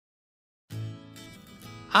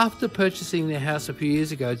After purchasing their house a few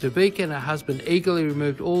years ago, Devika and her husband eagerly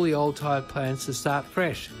removed all the old tired plants to start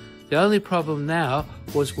fresh. The only problem now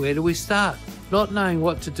was, where do we start? Not knowing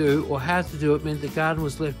what to do or how to do it meant the garden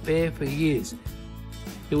was left bare for years.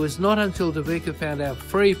 It was not until Devika found our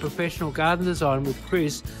free professional garden design with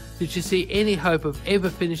Chris did she see any hope of ever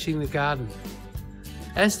finishing the garden.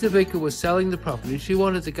 As Devika was selling the property, she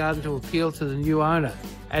wanted the garden to appeal to the new owner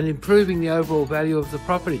and improving the overall value of the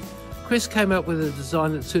property. Chris came up with a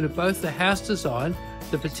design that suited both the house design,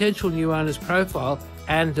 the potential new owner's profile,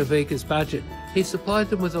 and Devika's budget. He supplied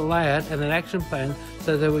them with a layout and an action plan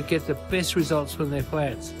so they would get the best results from their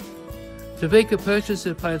plants. Devika purchased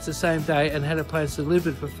her plants the same day and had her plants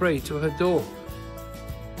delivered for free to her door.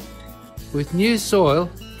 With new soil,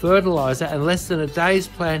 fertiliser and less than a day's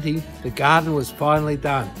planting, the garden was finally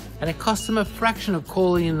done, and it cost them a fraction of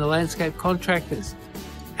calling in the landscape contractors.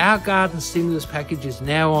 Our garden stimulus package is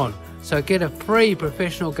now on, so get a free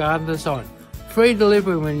professional garden design, free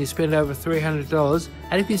delivery when you spend over $300,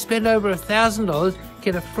 and if you spend over $1,000,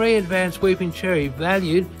 get a free advanced weeping cherry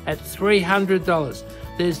valued at $300.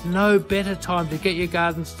 There's no better time to get your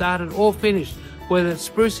garden started or finished, whether it's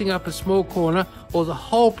sprucing up a small corner or the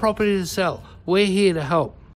whole property to sell. We're here to help.